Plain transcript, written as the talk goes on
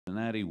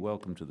Cincinnati,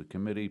 welcome to the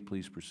committee.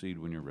 Please proceed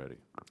when you're ready.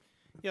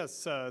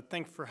 Yes,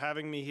 thanks for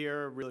having me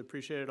here. Really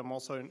appreciate it. I'm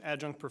also an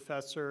adjunct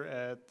professor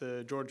at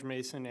the George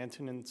Mason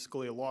Antonin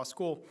Scalia Law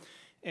School.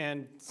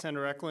 And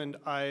Senator Eklund,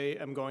 I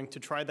am going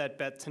to try that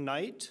bet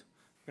tonight.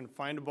 I'm going to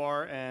find a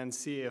bar and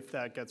see if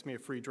that gets me a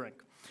free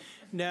drink.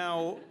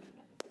 Now,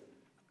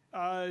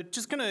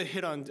 just going to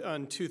hit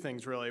on two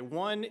things, really.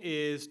 One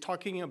is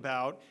talking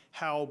about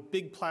how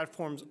big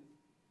platforms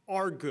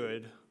are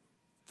good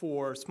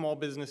for small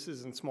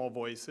businesses and small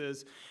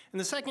voices.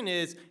 And the second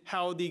is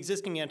how the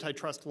existing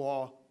antitrust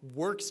law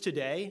works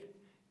today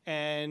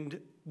and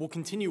will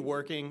continue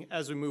working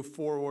as we move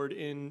forward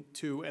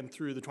into and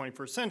through the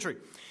 21st century.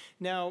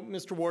 Now,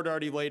 Mr. Ward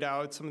already laid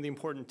out some of the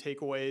important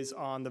takeaways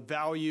on the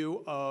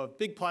value of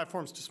big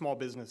platforms to small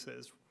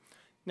businesses.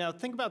 Now,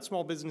 think about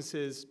small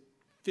businesses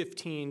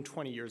 15,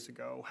 20 years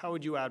ago. How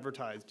would you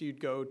advertise? You'd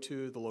go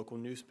to the local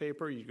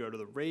newspaper, you'd go to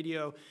the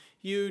radio,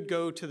 you'd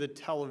go to the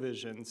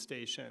television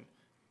station.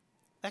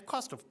 That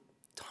cost a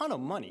ton of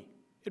money.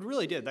 It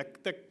really did.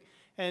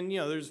 And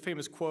there's a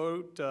famous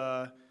quote,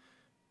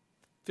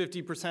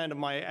 50% of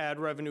my ad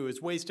revenue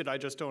is wasted, I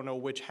just don't know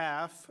which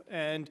half.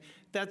 And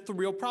that's the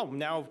real problem.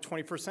 Now,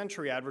 21st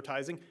century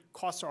advertising,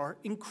 costs are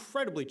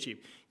incredibly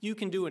cheap. You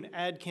can do an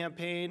ad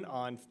campaign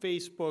on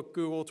Facebook,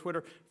 Google,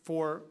 Twitter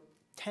for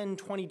 $10,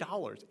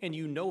 $20, and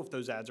you know if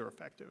those ads are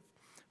effective.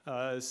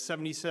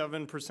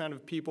 77%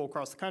 of people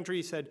across the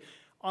country said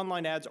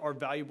online ads are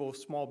valuable to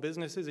small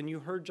businesses, and you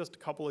heard just a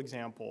couple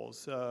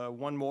examples.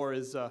 One more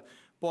is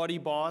Bawdy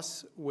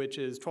Boss, which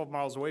is 12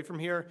 miles away from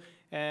here,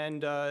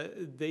 and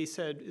they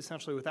said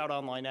essentially without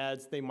online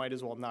ads, they might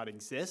as well not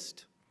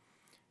exist.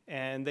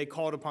 And they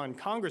called upon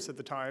Congress at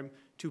the time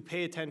to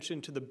pay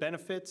attention to the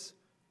benefits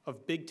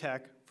of big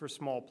tech for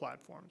small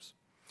platforms.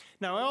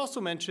 Now, I also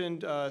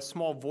mentioned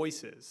small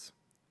voices.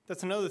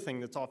 That's another thing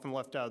that's often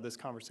left out of this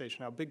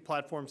conversation, how big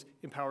platforms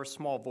empower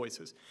small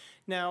voices.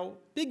 Now,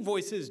 big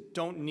voices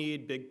don't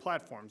need big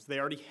platforms. They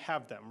already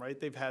have them, right?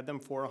 They've had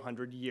them for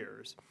 100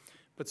 years.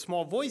 But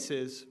small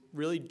voices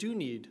really do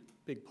need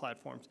big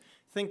platforms.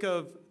 Think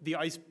of the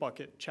Ice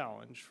Bucket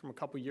Challenge from a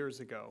couple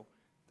years ago.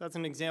 That's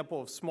an example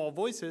of small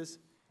voices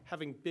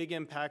having big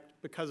impact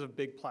because of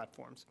big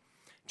platforms.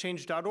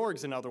 Change.org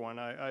is another one.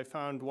 I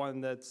found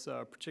one that's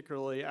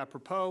particularly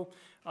apropos.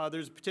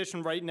 There's a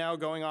petition right now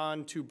going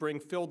on to bring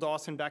Phil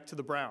Dawson back to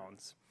the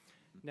Browns.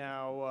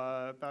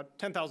 Now, about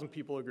 10,000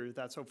 people agree with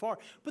that so far.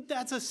 But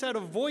that's a set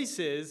of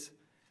voices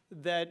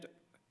that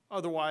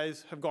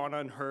otherwise have gone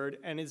unheard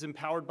and is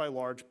empowered by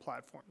large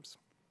platforms.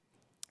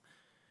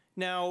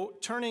 Now,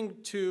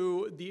 turning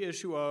to the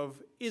issue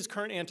of, is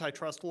current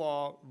antitrust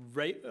law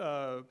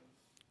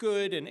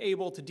good and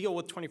able to deal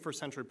with 21st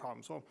century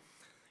problems? Well,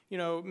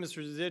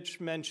 Mr.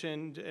 Zich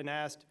mentioned and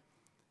asked,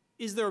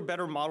 is there a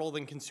better model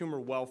than consumer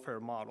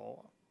welfare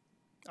model?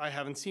 I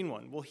haven't seen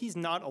one. Well, he's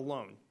not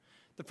alone.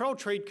 The Federal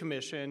Trade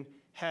Commission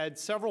had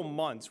several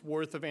months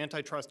worth of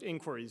antitrust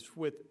inquiries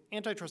with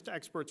antitrust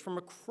experts from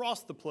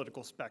across the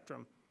political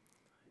spectrum.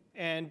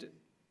 And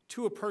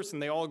to a person,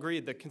 they all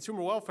agreed that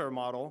consumer welfare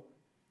model,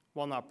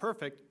 while not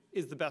perfect,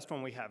 is the best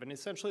one we have. And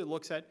essentially it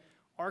looks at,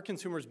 are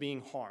consumers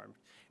being harmed?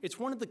 It's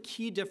one of the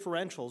key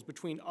differentials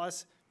between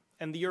us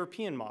and the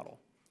European model.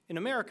 In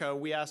America,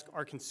 we ask,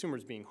 are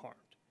consumers being harmed?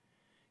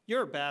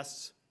 Europe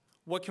asks,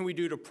 what can we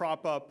do to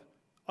prop up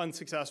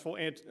unsuccessful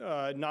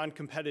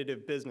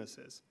non-competitive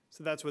businesses?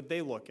 So that's what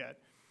they look at.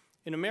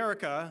 In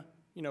America,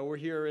 we're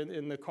here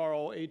in the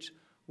Carl H.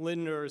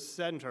 Lindner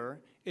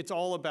Center. It's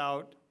all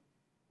about,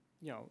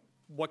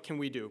 what can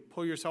we do?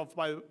 Pull yourself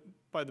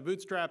by the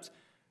bootstraps.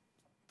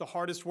 The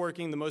hardest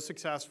working, the most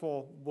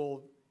successful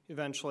will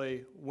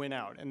eventually win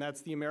out. And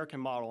that's the American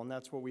model, and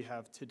that's what we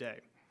have today.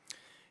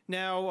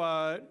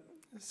 Now,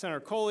 Senator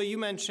Coley, you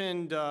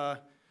mentioned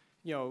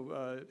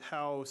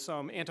how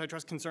some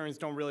antitrust concerns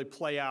don't really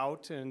play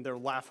out and they're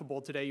laughable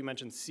today. You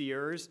mentioned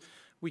Sears.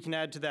 We can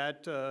add to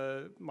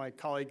that, my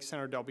colleague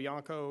Senator Del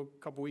Bianco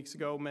a couple weeks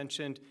ago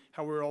mentioned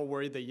how we're all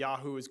worried that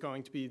Yahoo is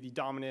going to be the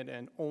dominant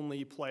and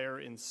only player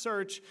in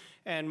search,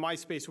 and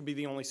MySpace will be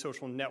the only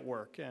social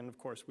network. And of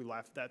course, we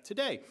laugh at that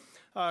today.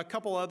 A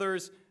couple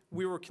others.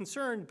 We were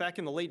concerned back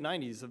in the late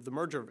 90s of the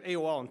merger of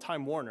AOL and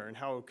Time Warner and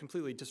how it would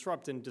completely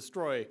disrupt and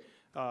destroy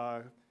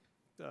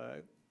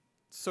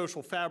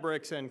social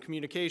fabrics and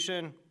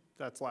communication.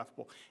 That's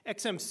laughable.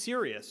 XM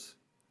Sirius,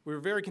 we were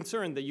very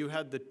concerned that you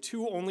had the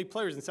two only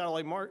players in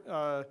satellite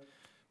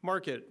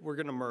market were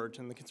going to merge,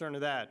 and the concern of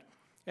that.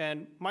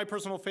 And my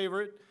personal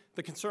favorite,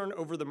 the concern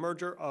over the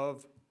merger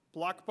of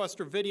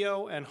Blockbuster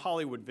Video and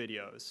Hollywood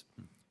Videos.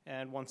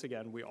 And once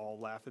again, we all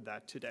laugh at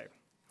that today.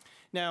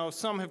 Now,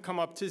 some have come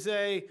up to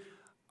say,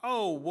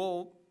 oh,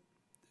 well,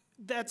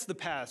 that's the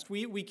past.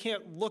 We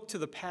can't look to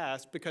the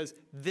past because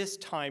this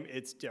time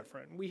it's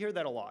different. We hear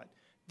that a lot.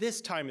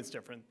 This time it's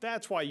different.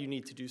 That's why you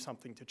need to do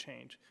something to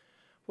change.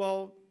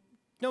 Well,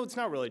 no, it's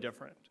not really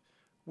different.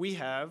 We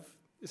have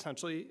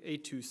essentially a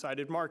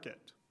two-sided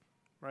market,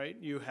 right?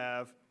 You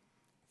have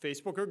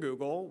Facebook or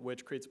Google,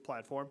 which creates a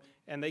platform,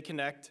 and they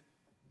connect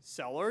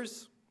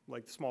sellers,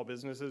 like the small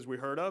businesses we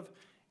heard of,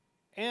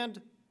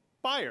 and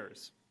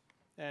buyers.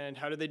 And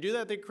how do they do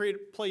that? They create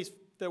a place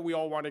that we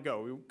all want to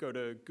go. We go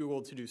to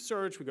Google to do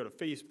search. We go to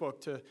Facebook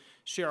to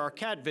share our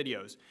cat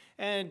videos.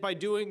 And by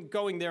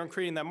going there and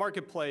creating that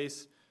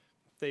marketplace,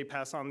 they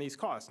pass on these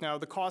costs. Now,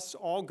 the costs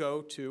all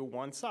go to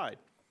one side.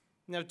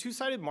 Now,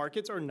 two-sided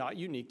markets are not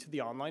unique to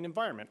the online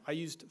environment. I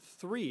used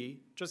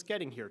 3 just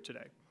getting here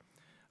today.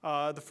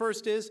 The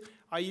first is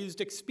I used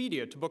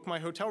Expedia to book my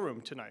hotel room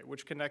tonight,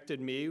 which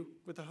connected me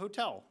with a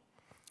hotel.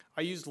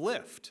 I used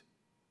Lyft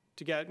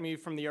to get me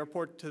from the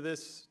airport to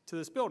this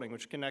building,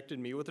 which connected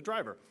me with a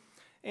driver.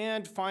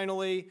 And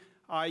finally,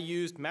 I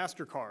used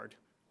MasterCard,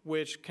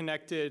 which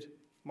connected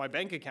my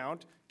bank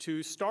account to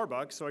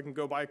Starbucks so I can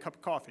go buy a cup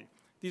of coffee.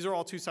 These are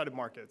all two-sided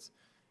markets.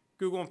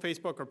 Google and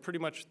Facebook are pretty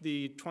much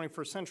the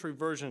 21st century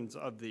versions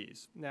of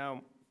these.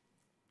 Now,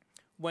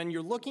 when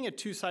you're looking at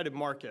two-sided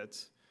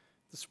markets,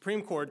 the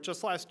Supreme Court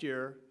just last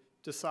year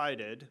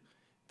decided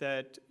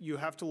that you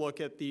have to look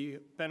at the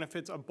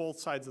benefits of both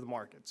sides of the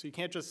market. So you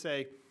can't just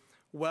say,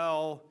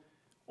 well,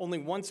 only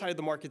one side of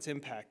the market's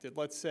impacted.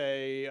 Let's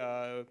say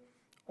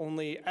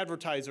only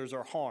advertisers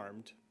are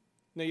harmed.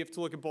 No, you have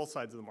to look at both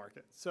sides of the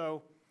market.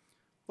 So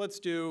let's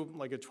do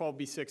like a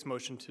 12b6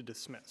 motion to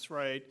dismiss,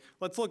 right?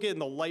 Let's look at it in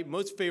the light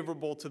most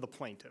favorable to the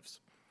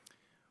plaintiffs.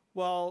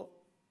 Well,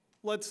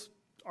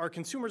 are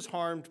consumers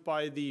harmed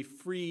by the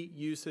free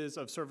uses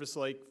of services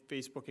like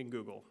Facebook and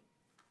Google?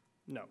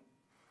 No.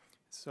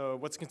 So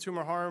what's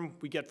consumer harm?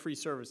 We get free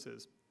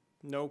services.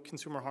 No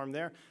consumer harm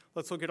there.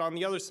 Let's look at on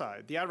the other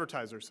side, the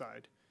advertiser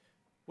side.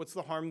 What's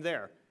the harm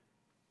there?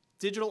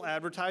 Digital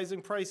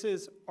advertising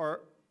prices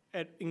are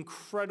at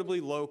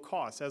incredibly low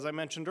costs. As I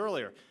mentioned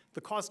earlier,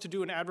 the cost to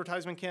do an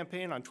advertisement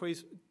campaign on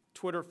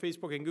Twitter,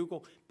 Facebook, and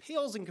Google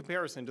pales in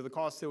comparison to the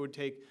cost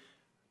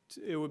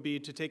it would be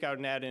to take out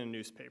an ad in a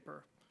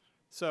newspaper.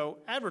 So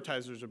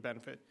advertisers would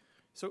benefit.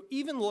 So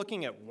even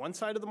looking at one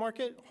side of the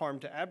market, harm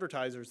to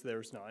advertisers,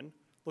 there's none.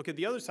 Look at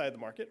the other side of the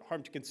market,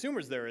 harm to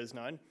consumers, there is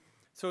none.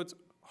 So it's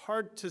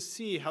hard to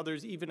see how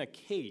there's even a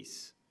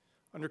case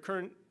under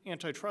current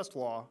antitrust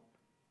law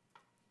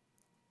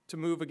to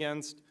move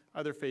against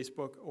either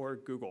Facebook or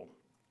Google.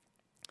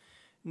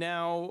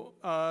 Now,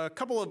 a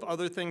couple of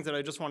other things that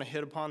I just want to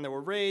hit upon that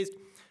were raised.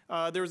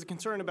 There was a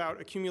concern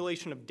about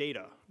accumulation of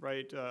data,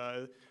 right?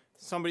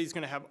 Somebody's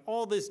going to have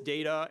all this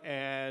data,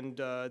 and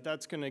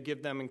that's going to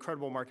give them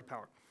incredible market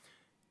power.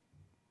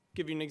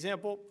 Give you an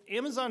example.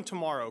 Amazon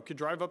tomorrow could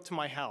drive up to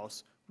my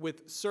house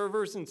with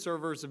servers and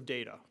servers of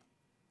data,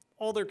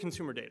 all their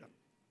consumer data,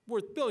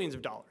 worth billions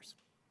of dollars.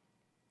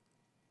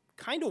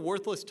 Kind of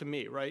worthless to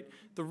me, right?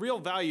 The real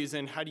value is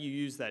in how do you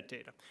use that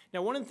data.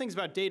 Now, one of the things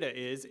about data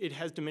is it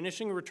has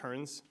diminishing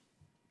returns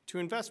to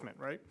investment,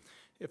 right?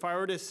 If I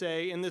were to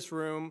say in this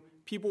room,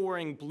 people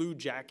wearing blue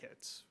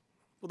jackets,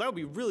 well, that would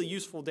be really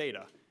useful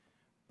data.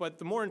 But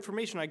the more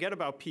information I get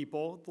about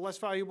people, the less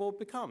valuable it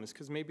becomes,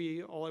 because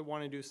maybe all I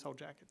want to do is sell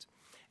jackets.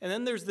 And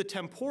then there's the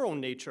temporal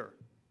nature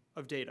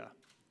of data.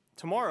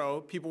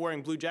 Tomorrow, people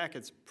wearing blue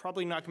jackets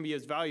probably not going to be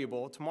as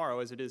valuable tomorrow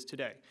as it is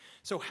today.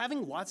 So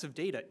having lots of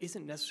data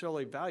isn't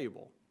necessarily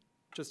valuable,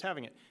 just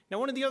having it. Now,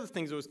 one of the other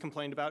things that was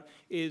complained about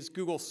is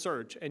Google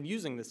search and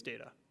using this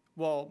data.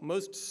 Well,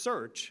 most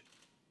search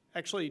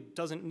actually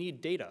doesn't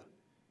need data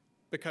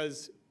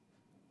because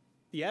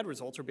the ad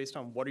results are based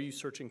on what are you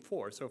searching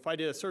for. So if I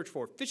did a search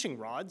for fishing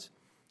rods,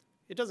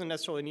 it doesn't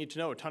necessarily need to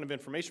know a ton of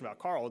information about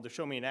Carl to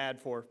show me an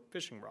ad for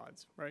fishing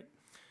rods, right?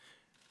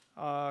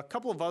 A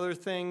couple of other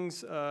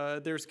things,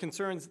 there's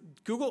concerns.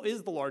 Google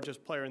is the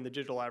largest player in the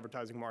digital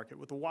advertising market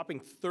with a whopping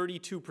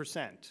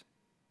 32%.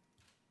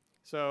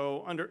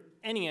 So under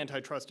any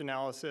antitrust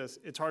analysis,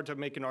 it's hard to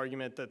make an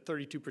argument that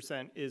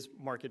 32% is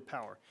market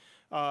power.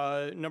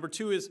 Number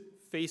 2 is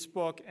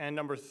Facebook, and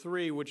number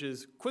 3, which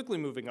is quickly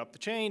moving up the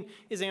chain,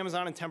 is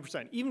Amazon at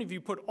 10%. Even if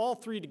you put all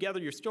 3 together,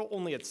 you're still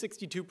only at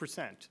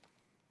 62%.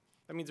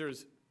 That means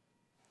there's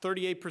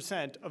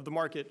 38% of the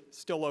market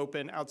still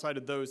open outside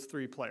of those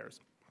 3 players.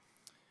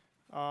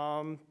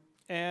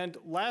 And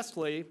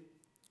lastly,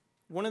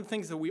 one of the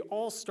things that we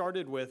all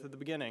started with at the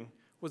beginning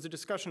was a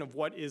discussion of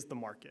what is the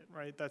market,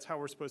 right? That's how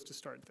we're supposed to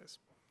start this.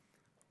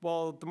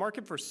 Well, the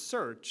market for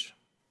search,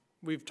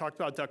 we've talked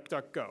about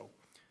DuckDuckGo.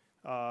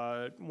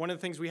 One of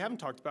the things we haven't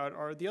talked about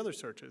are the other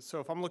searches. So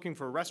if I'm looking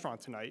for a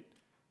restaurant tonight,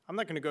 I'm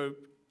not going to go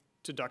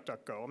to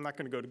DuckDuckGo. I'm not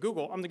going to go to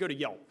Google. I'm going to go to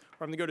Yelp,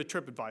 or I'm going to go to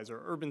TripAdvisor,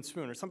 or Urban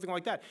Spoon, or something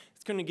like that.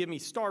 It's going to give me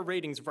star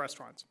ratings of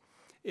restaurants.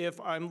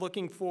 If I'm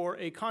looking for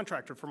a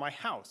contractor for my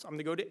house, I'm going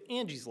to go to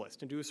Angie's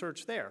List and do a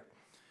search there.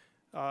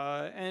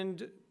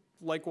 And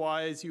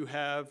likewise, you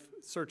have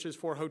searches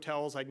for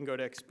hotels. I can go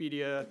to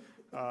Expedia,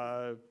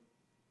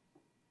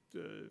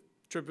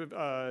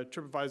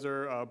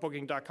 TripAdvisor,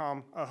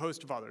 Booking.com, a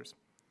host of others.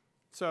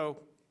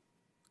 So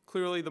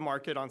clearly, the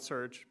market on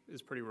search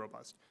is pretty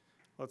robust.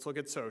 Let's look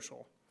at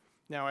social.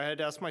 Now, I had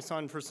to ask my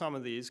son for some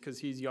of these because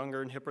he's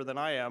younger and hipper than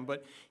I am,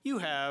 but you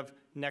have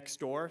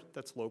Nextdoor,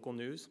 that's local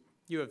news.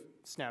 You have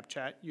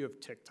Snapchat, you have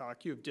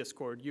TikTok, you have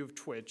Discord, you have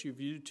Twitch, you have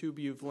YouTube,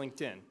 you have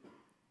LinkedIn.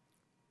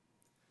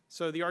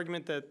 So the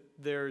argument that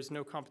there's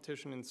no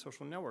competition in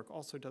social network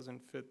also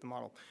doesn't fit the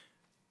model.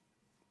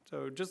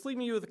 So just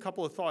leaving you with a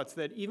couple of thoughts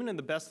that even in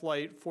the best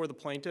light for the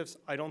plaintiffs,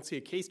 I don't see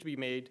a case to be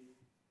made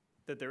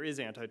that there is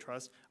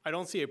antitrust. I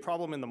don't see a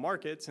problem in the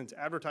market since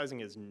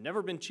advertising has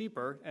never been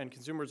cheaper and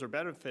consumers are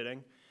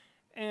benefiting.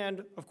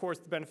 And of course,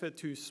 the benefit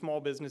to small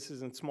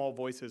businesses and small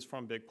voices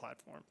from big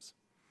platforms.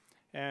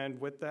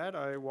 And with that,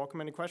 I welcome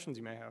any questions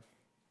you may have.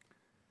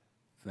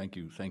 Thank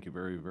you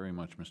very, very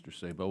much, Mr.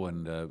 Szabo.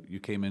 And you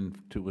came in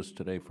to us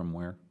today from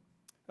where?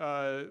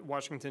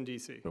 Washington,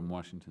 D.C. From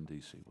Washington,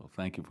 D.C. Well,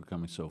 thank you for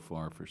coming so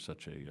far for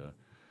such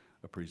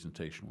a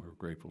presentation. We're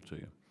grateful to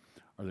you.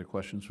 Are there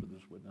questions for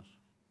this witness?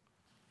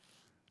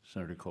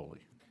 Senator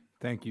Coley.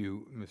 Thank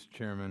you, Mr.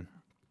 Chairman.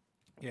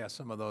 Yeah,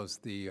 some of those,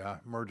 the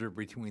merger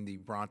between the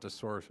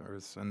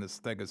Brontosaurus and the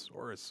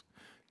Stegosaurus,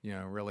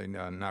 really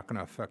not going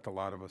to affect a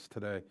lot of us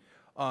today.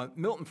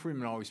 Milton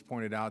Friedman always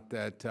pointed out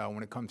that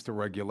when it comes to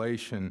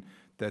regulation,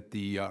 that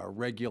the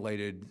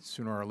regulated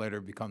sooner or later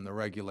become the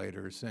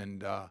regulators,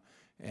 and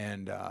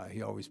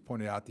he always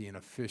pointed out the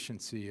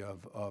inefficiency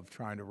of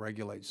trying to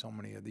regulate so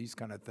many of these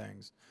kind of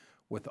things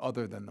with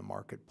other than the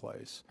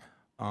marketplace.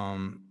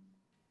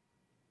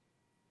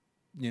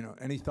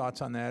 Any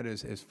thoughts on that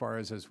as far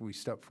as we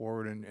step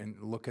forward and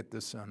look at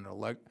this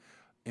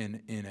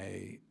in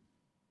a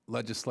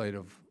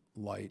legislative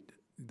light,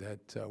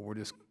 that we're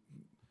just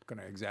going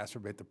to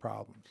exacerbate the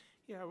problems?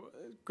 Yeah,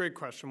 great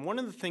question. One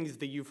of the things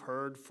that you've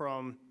heard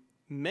from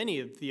many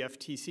of the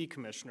FTC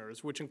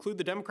commissioners, which include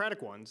the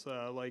Democratic ones,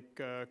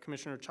 like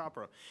Commissioner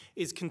Szabo,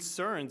 is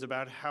concerns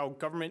about how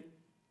government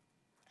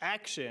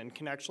action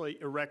can actually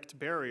erect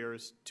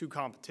barriers to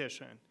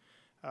competition.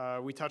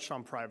 We touched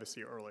on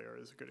privacy earlier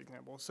as a good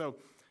example. So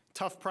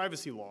tough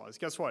privacy laws.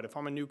 Guess what? If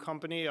I'm a new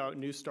company, a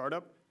new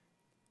startup,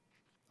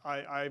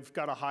 I've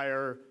got to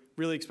hire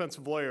really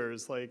expensive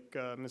lawyers like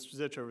Mr.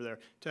 Zitch over there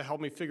to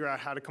help me figure out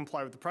how to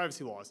comply with the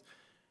privacy laws.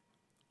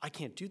 I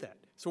can't do that.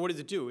 So what does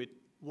it do? It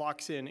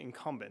locks in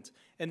incumbents.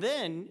 And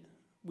then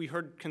we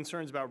heard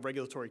concerns about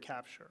regulatory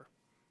capture.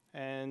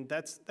 And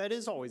that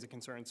is always a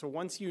concern. So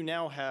once you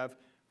now have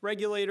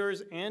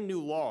regulators and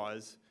new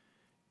laws,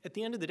 at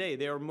the end of the day,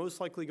 they are most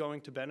likely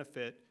going to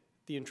benefit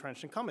the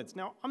entrenched incumbents.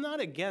 Now, I'm not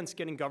against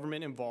getting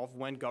government involved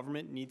when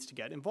government needs to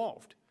get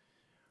involved,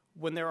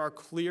 when there are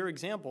clear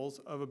examples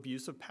of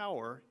abuse of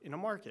power in a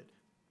market.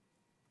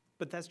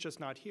 But that's just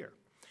not here.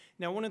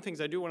 Now, one of the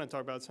things I do want to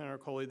talk about, Senator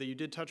Coley, that you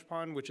did touch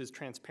upon, which is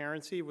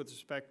transparency with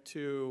respect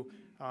to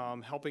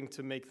helping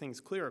to make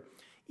things clear.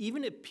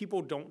 Even if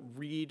people don't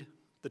read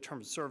the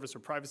terms of service or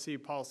privacy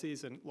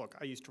policies, and look,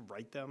 I used to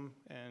write them,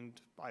 and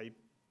I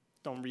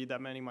don't read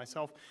that many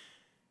myself,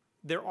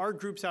 there are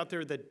groups out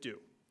there that do.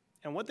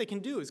 And what they can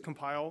do is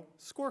compile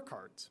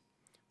scorecards.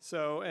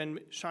 So,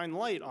 and shine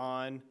light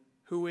on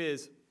who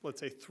is, let's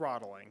say,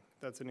 throttling.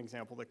 That's an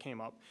example that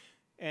came up.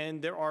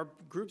 And there are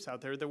groups out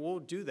there that will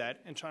do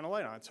that and shine a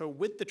light on it. So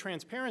with the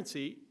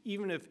transparency,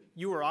 even if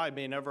you or I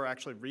may never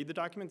actually read the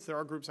documents, there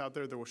are groups out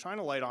there that will shine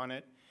a light on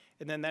it,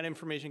 and then that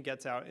information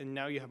gets out, and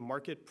now you have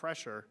market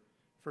pressure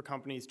for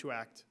companies to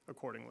act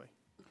accordingly.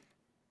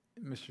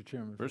 Mr.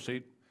 Chairman.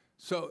 Proceed.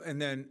 So,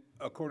 and then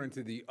according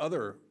to the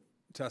other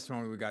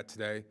testimony we got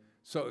today,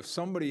 so if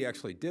somebody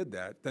actually did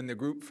that, then the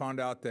group found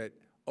out that,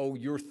 oh,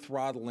 you're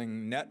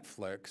throttling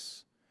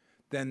Netflix,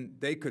 then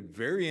they could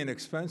very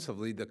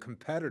inexpensively, the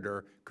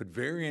competitor could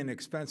very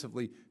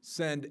inexpensively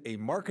send a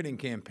marketing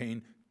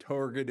campaign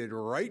targeted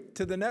right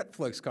to the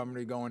Netflix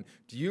company going,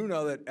 do you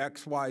know that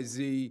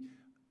XYZ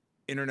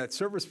internet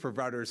service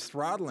provider is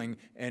throttling,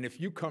 and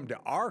if you come to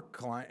our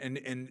client,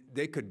 and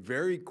they could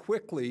very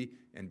quickly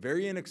and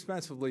very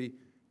inexpensively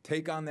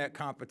take on that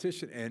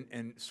competition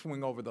and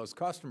swing over those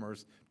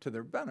customers to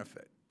their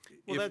benefit.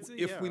 Well,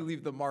 if we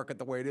leave the market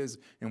the way it is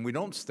and we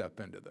don't step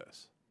into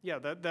this. Yeah,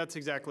 that's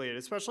exactly it,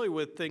 especially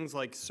with things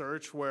like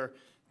search where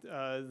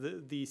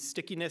the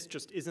stickiness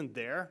just isn't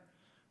there.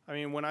 I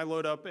mean, when I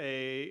load up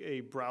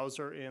a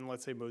browser in,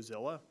 let's say,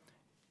 Mozilla,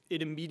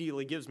 it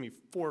immediately gives me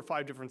 4 or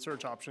 5 different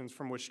search options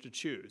from which to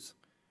choose.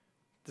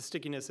 The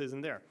stickiness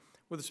isn't there.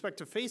 With respect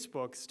to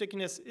Facebook,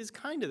 stickiness is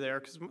kind of there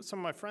because some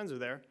of my friends are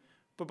there.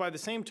 But by the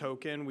same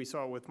token, we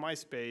saw it with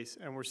MySpace,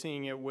 and we're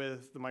seeing it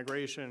with the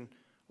migration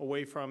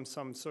away from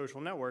some social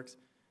networks,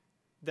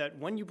 that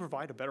when you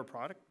provide a better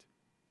product,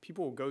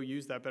 people will go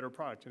use that better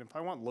product. And if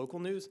I want local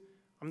news,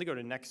 I'm going to go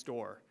to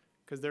Nextdoor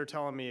because they're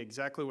telling me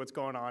exactly what's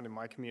going on in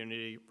my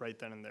community right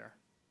then and there.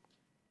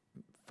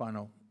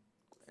 Finally,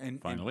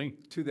 And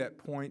to that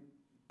point,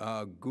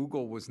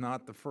 Google was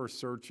not the first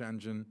search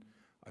engine.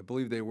 I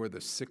believe they were the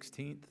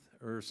 16th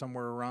or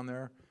somewhere around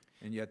there,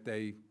 and yet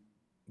they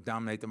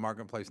dominate the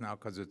marketplace now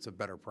because it's a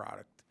better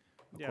product,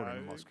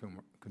 according to most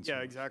consumers.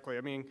 Yeah, exactly.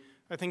 I mean,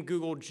 I think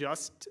Google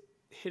just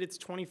hit its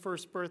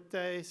 21st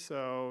birthday,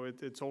 so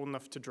it's old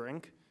enough to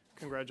drink.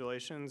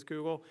 Congratulations,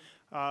 Google.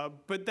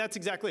 But that's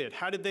exactly it.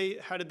 How did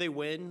they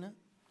win,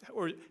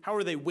 or how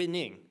are they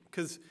winning?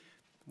 Because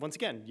once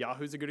again,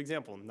 Yahoo's a good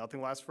example.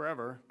 Nothing lasts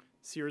forever.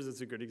 Sears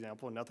is a good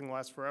example. Nothing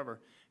lasts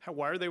forever.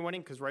 Why are they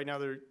winning? Because right now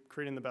they're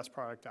creating the best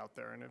product out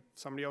there. And if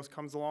somebody else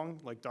comes along,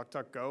 like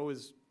DuckDuckGo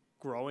is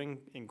growing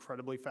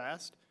incredibly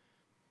fast,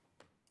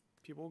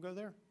 people will go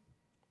there.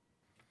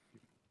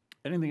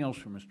 Anything else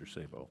from Mr.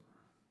 Szabo?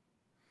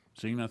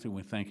 Seeing nothing,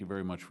 we thank you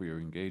very much for your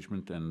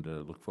engagement and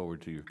look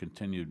forward to your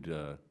continued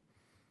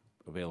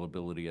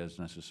availability as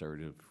necessary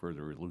to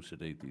further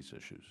elucidate these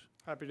issues.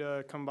 Happy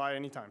to come by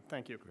anytime.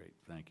 Thank you. Great,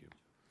 thank you.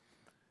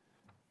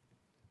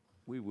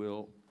 We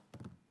will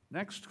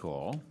next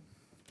call